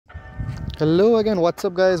Hello again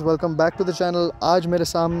WhatsApp guys, welcome back to the channel. आज मेरे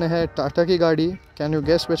सामने है टाटा की गाड़ी। Can you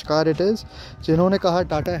guess which car it is? जिन्होंने कहा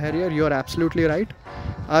Tata Harrier, you are absolutely right.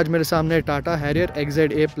 आज मेरे सामने है Tata Harrier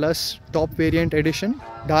XZA+ top variant addition,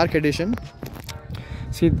 dark edition.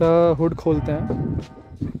 सीधा हुड खोलते हैं।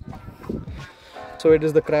 So it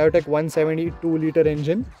is the Kryotec 172 litre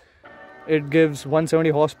engine. It gives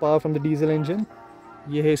 170 horse power from the diesel engine.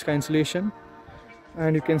 ये है इसका insulation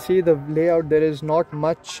and you can see the layout. There is not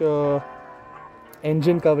much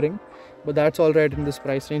engine covering, but that's all right in this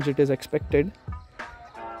price range. It is expected.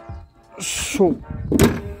 So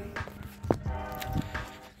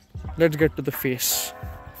let's get to the face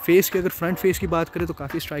की अगर front face की बात करें तो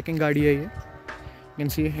काफ़ी striking गाड़ी है ये। You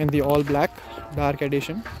can see in the all black dark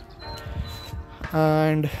edition.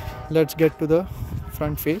 And let's get to the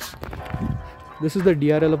front face. This is the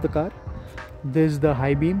DRL of the car. This is the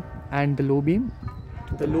high beam and the low beam.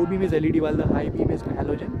 The low beam is LED while the high beam is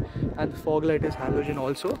halogen, and the fog light is halogen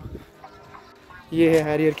also. ये है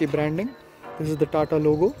Harrier की branding. This is the Tata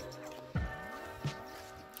logo.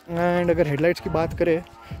 And अगर headlights की बात करें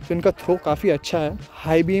तो इनका throw काफ़ी अच्छा है।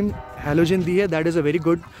 High beam halogen दी है, that is a very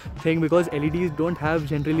good thing because LEDs don't have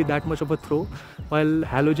generally that much of a throw, while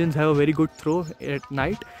halogens have a very good throw at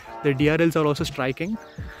night. The DRLs are also striking.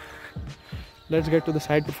 Let's get to the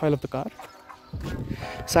side profile of the car.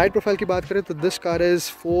 Side profile की बात करें तो this car is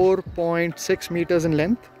 4.6 meters in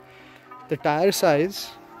length. The tire size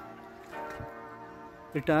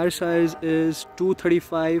is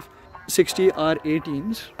 235/60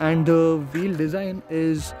 R18s, and the wheel design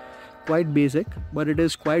is quite basic, but it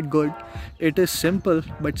is quite good. It is simple,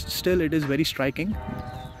 but still it is very striking.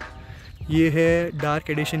 ये है dark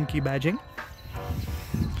edition की badging,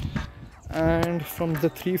 and from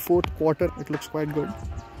the 3/4 quarter it looks quite good.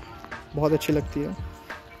 बहुत अच्छी लगती है।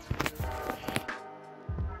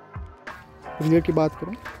 Rear की बात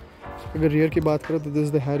करें, अगर रियर की बात करें तो this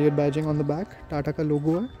is the Harrier badging on the back, Tata का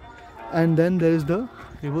लोगो है, and then there is the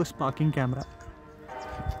reverse parking camera.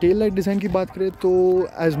 Tail light design की बात करें तो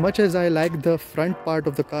as much as I like the front part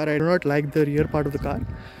of the car, I do not like the rear part of the car.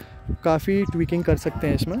 काफ़ी tweaking कर सकते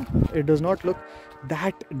हैं इसमें। It does not look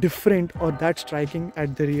that different और that striking at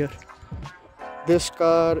the rear. This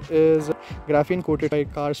car is graphene coated by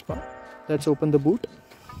car spa. Let's open the boot.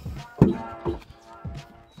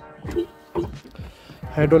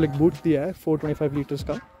 Hydraulic boot दिया है 425 liters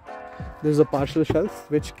का. There is a partial shelf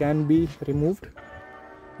which can be removed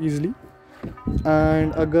easily. And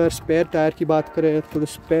अगर spare tire की बात करें तो the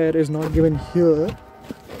spare is not given here,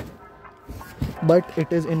 but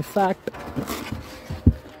it is in fact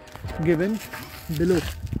given below.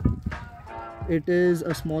 It is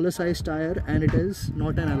a smaller size tire and it is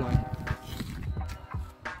not an alloy.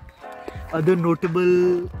 Other notable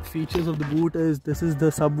features of the boot is this is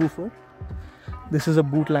the subwoofer, this is a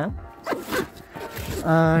boot lamp,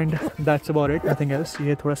 and that's about it, nothing else.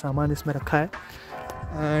 ये थोड़ा सामान इसमें रखा है,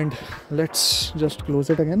 and let's just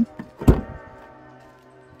close it again.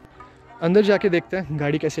 अंदर जाके देखते हैं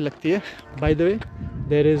गाड़ी कैसी लगती है। By the way,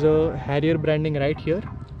 there is a Harrier branding right here.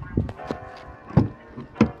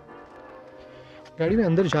 गाड़ी में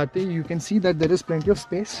अंदर जाते ही you can see that there is plenty of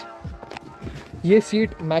space. ये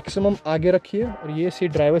सीट मैक्सिमम आगे रखी है और ये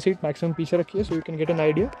सीट ड्राइवर सीट मैक्सिमम पीछे रखी है, so you can get an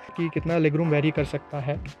idea कि कितना लेग रूम वेरी कर सकता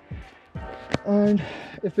है। And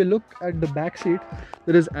if you look at the back seat,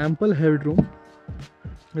 there is ample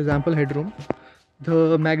headroom.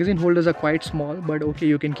 The magazine holders are quite small, but okay,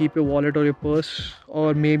 you can keep your wallet और your purse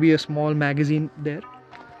और may be a small magazine there.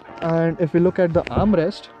 And if you look at the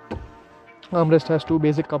armrest has two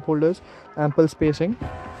basic cup holders, ample spacing,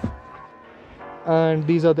 and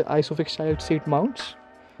these are the isofix style seat mounts.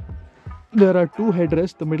 There are two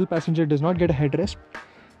headrests. The middle passenger does not get a headrest,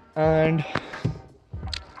 and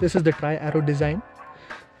this is the tri-arrow design.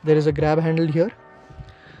 There is a grab handle here.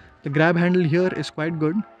 The grab handle here is quite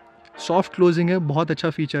good. Soft closing है, बहुत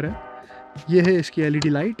अच्छा feature है। ये है इसकी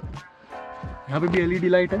LED light, यहाँ पे भी LED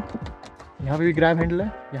लाइट है, यहाँ पे भी ग्रैब हैंडल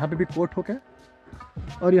है, यहाँ पे भी कोट हुक है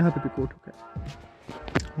और यहाँ पे भी कोट हुक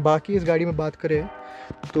है। बाकी इस गाड़ी में बात करें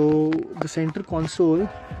तो द सेंटर कंसोल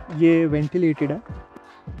ये वेंटिलेटेड है,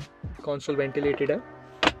 कंसोल वेंटिलेटेड है।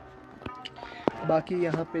 बाकी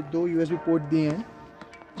यहाँ पे दो USB पोर्ट दिए हैं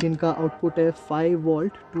जिनका आउटपुट है 5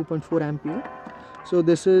 volt 2.4 ampere. So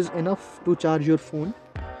this is enough to charge your phone.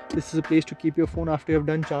 This is a place to keep your phone after you have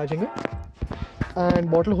done charging it. And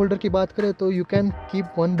bottle holder की बात करें तो you can keep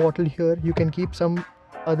one bottle here, you can keep some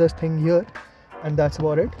other thing here, and that's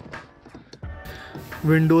about it.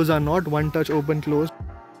 Windows are not one touch open close.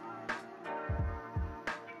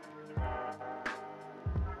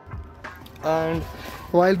 And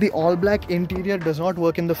while the all black interior does not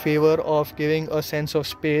work in the favor of giving a sense of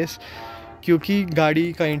space, क्योंकि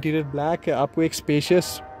गाड़ी का interior black है, आपको एक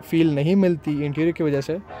spacious feel नहीं मिलती interior की वजह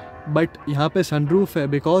से, बट यहाँ पे सनरूफ है.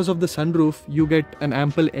 Because of the sunroof you get an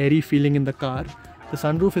ample eri feeling in the car. The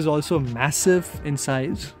sunroof is also massive in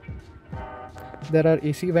size. There are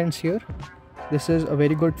AC vents here. This is a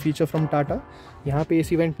very good feature from Tata. यहाँ पे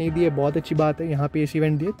AC went नहीं दिए, बहुत अच्छी बात है. यहाँ पे AC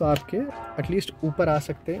वेंट दिए तो आपके एटलीस्ट ऊपर आ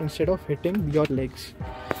सकते हैं instead of hitting your legs.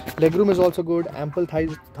 Leg room is also good. Ample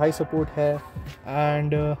Thai support है.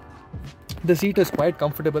 And the seat is quite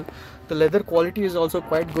comfortable. The leather quality is also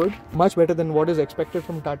quite good, much better than what is expected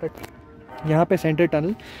from Tata. यहाँ पे centre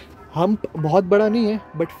tunnel hump बहुत बड़ा नहीं है,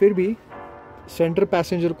 but फिर भी centre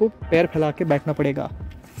passenger को पैर फैला के बैठना पड़ेगा.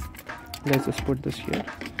 Let's just put this here.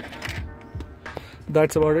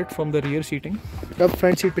 That's about it from the rear seating. अब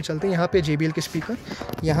फ्रंट सीट पे चलते हैं. यहाँ पे JBL के स्पीकर,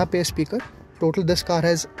 यहाँ पे speaker. Total this car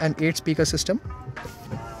has an 8 speaker system.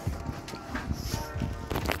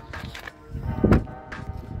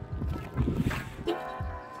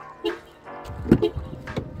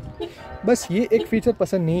 बस ये एक फीचर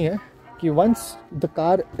पसंद नहीं है कि once the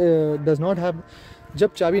car does not have,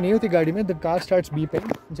 जब चाबी नहीं होती गाड़ी में, द कार स्टार्ट्स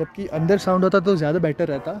बीपिंग. जबकि अंदर साउंड होता तो ज़्यादा बेटर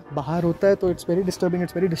रहता. बाहर होता है तो it's very disturbing,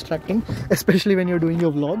 it's very distracting, specially when you are doing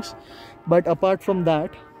your vlogs. But apart from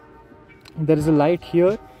that, there is a light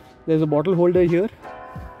here, there is a bottle holder here,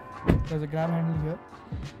 there is a grab handle here.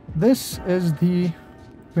 This is the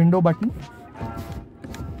window button.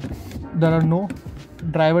 There are no,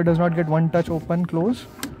 driver does not get one touch open close.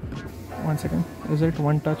 One second, is it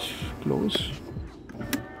one touch close?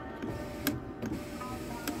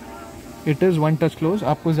 It is one touch close.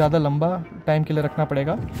 आपको ज़्यादा लंबा time के लिए रखना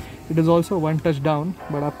पड़ेगा. It is also one touch down,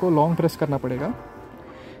 but आपको long press करना पड़ेगा.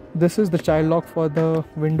 This is the child lock for the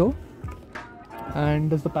window.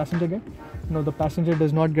 And does the passenger get? No, the passenger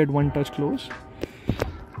does not get one touch close.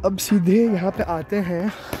 अब सीधे यहाँ पे आते हैं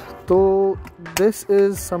तो this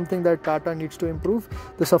is something that Tata needs to improve.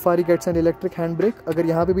 The Safari gets an electric handbrake. अगर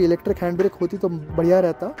यहाँ पे भी electric handbrake होती तो बढ़िया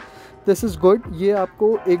रहता. This is good. ये आपको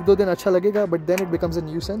 1-2 दिन अच्छा लगेगा, but then it becomes a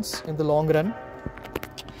nuisance in the long run.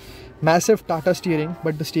 Massive Tata steering,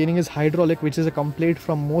 but the steering is hydraulic, which is a complaint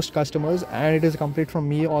from most customers, and it is a complaint from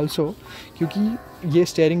me also, क्योंकि ये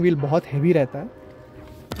steering wheel बहुत heavy रहता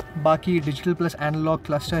है. बाकी digital plus analog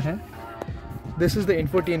cluster है. This is the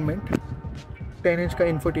infotainment. 10-inch का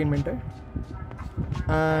infotainment है.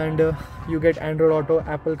 And you get Android Auto,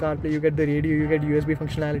 Apple CarPlay, you get the radio, you get USB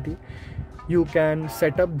functionality. You can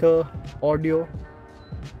set up the audio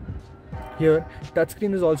here.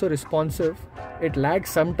 Touchscreen is also responsive. It lags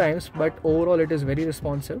sometimes, but overall it is very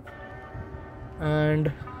responsive.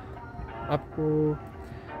 And आपको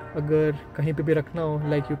अगर कहीं पे भी रखना हो,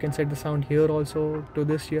 like you can set the sound here also to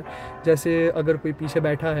this here. जैसे अगर कोई पीछे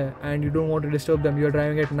बैठा है and you don't want to disturb them, you are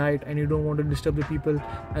driving at night and you don't want to disturb the people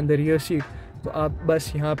and the rear seat, तो आप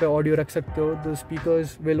बस यहाँ पे ऑडियो रख सकते हो. The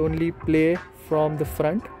speakers will only play from the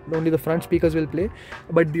front, only the front speakers will play,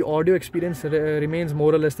 but the audio experience remains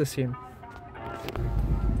more or less the same.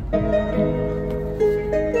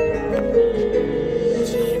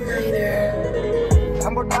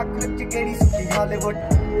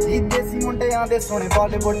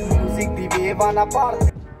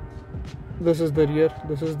 This is the rear,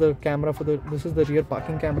 this is the camera for this is the rear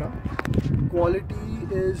parking camera. Quality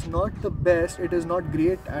is not the best, it is not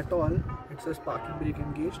great at all. It says parking brake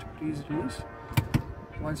engaged, please release.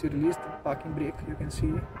 Once you release the parking brake, you can see.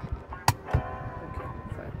 Okay,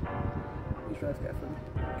 fine. Please drive carefully.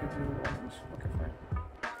 Gives you warnings. Okay, fine.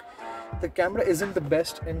 The camera isn't the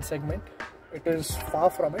best in segment. It is far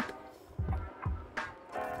from it.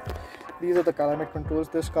 These are the climate controls.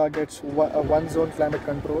 This car gets a one-zone climate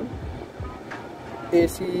control.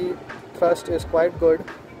 AC thrust is quite good.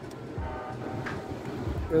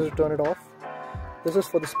 This is to turn it off. This is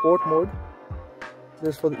for the sport mode.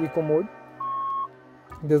 This is for the eco mode.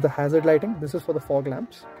 This is the hazard lighting. This is for the fog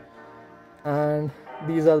lamps. And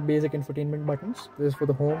these are the basic infotainment buttons. This is for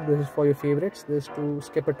the home. This is for your favorites. This is to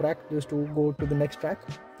skip a track. This is to go to the next track.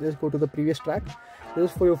 This is go to the previous track.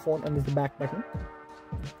 This is for your phone, and this is the back button.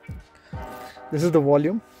 This is the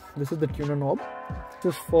volume. This is the tuner knob.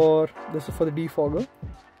 This is for the defogger.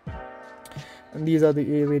 And these are the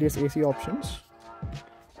various AC options.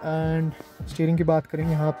 And steering की बात करें,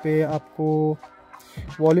 यहाँ पे आपको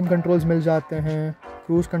volume controls मिल जाते हैं,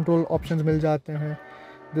 cruise control options मिल जाते हैं.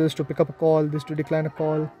 This is to pick up a call, this is to decline a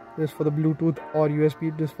call, this is for the Bluetooth or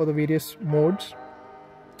USB, this is for the various modes.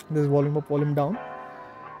 This is volume up, volume down.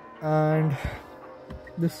 And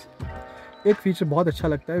this एक feature बहुत अच्छा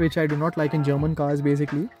लगता है, which I do not like in German cars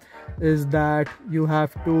basically, is that you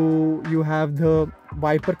have the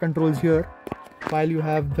wiper controls here while you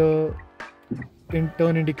have the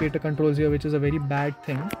turn indicator controls here, which is a very bad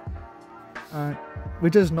thing.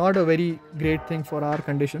 which is not a very great thing for our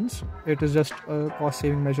conditions. It is just a cost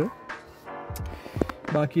saving measure.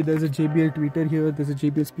 Baki, there's a JBL tweeter here, there's a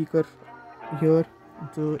JBL speaker here,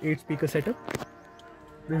 it's a 8 speaker setup.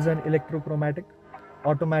 This is an electrochromatic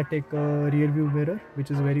automatic rear view mirror,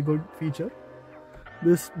 which is a very good feature.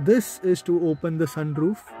 This is to open the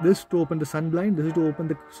sunroof, this to open the sun blind, this is to open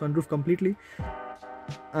the sunroof completely,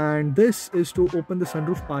 and this is to open the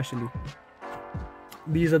sunroof partially.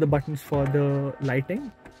 These are the buttons for the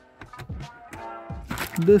lighting.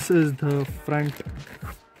 This is the front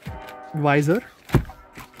visor.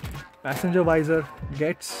 Passenger visor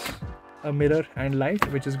gets a mirror and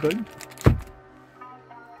light, which is good.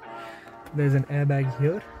 There's an airbag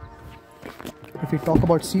here. If we talk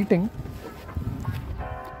about seating,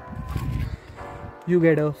 you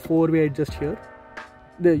get a 4-way adjust here.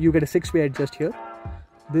 You get a 6-way adjust here.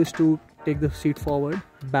 This to take the seat forward,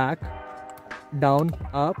 back, down,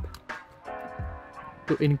 up,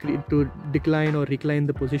 to increase, to decline or recline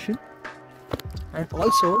the position. And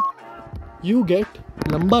also you get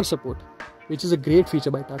lumbar support, which is a great feature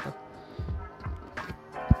by Tata.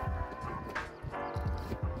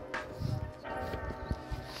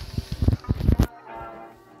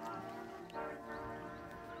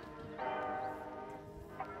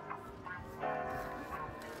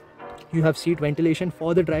 You have seat ventilation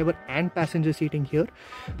for the driver and passenger seating here.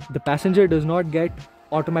 The passenger does not get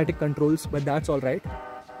automatic controls, but that's all right.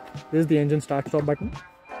 This is the engine start stop button,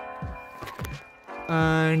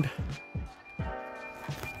 and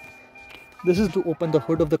this is to open the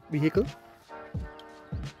hood of the vehicle.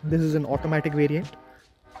 This is an automatic variant.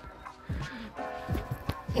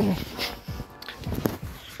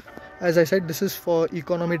 As I said, this is for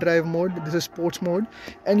economy drive mode, this is sports mode,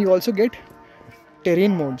 and you also get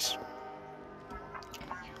terrain modes.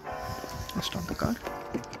 Let's stop the car.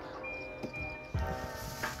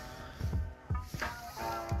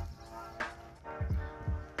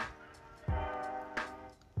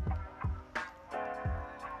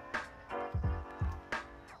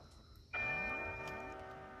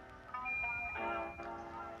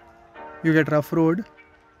 You get rough road,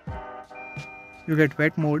 you get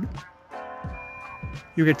wet mode,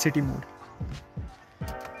 you get city mode.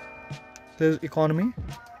 This is economy.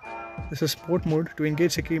 This is sport mode. To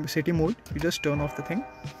engage city mode, you just turn off the thing.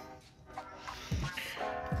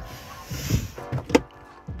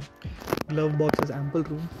 Glove box has ample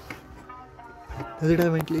room. Does it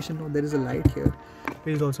have ventilation? No, there is a light here.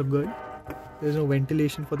 It is also good. There is no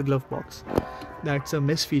ventilation for the glove box. That's a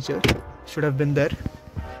miss feature. Should have been there.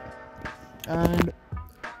 And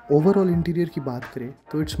overall interior की बात करें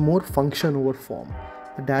तो it's more function over form.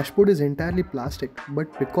 The dashboard is entirely plastic,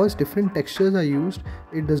 but because different textures are used,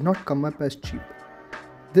 it does not come up as cheap.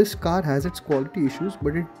 This car has its quality issues,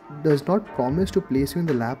 but it does not promise to place you in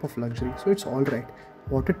the lap of luxury, so it's alright.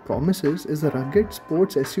 What it promises is a rugged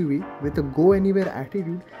sports SUV with a go-anywhere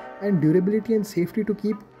attitude and durability and safety to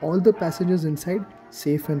keep all the passengers inside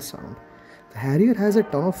safe and sound. The Harrier has a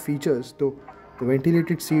ton of features though. The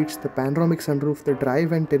ventilated seats, the panoramic sunroof, the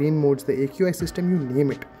drive and terrain modes, the AQI system, you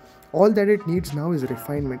name it. All that it needs now is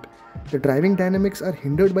refinement. The driving dynamics are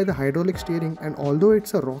hindered by the hydraulic steering, and although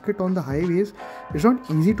it's a rocket on the highways, it's not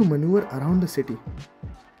easy to maneuver around the city.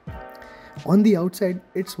 On the outside,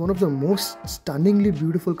 it's one of the most stunningly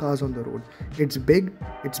beautiful cars on the road. It's big,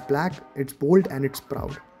 it's black, it's bold, and it's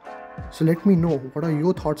proud. So let me know, what are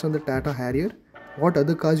your thoughts on the Tata Harrier? What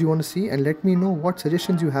other cars you want to see, and let me know what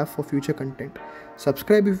suggestions you have for future content.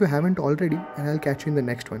 Subscribe if you haven't already, and I'll catch you in the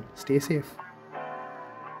next one. Stay safe.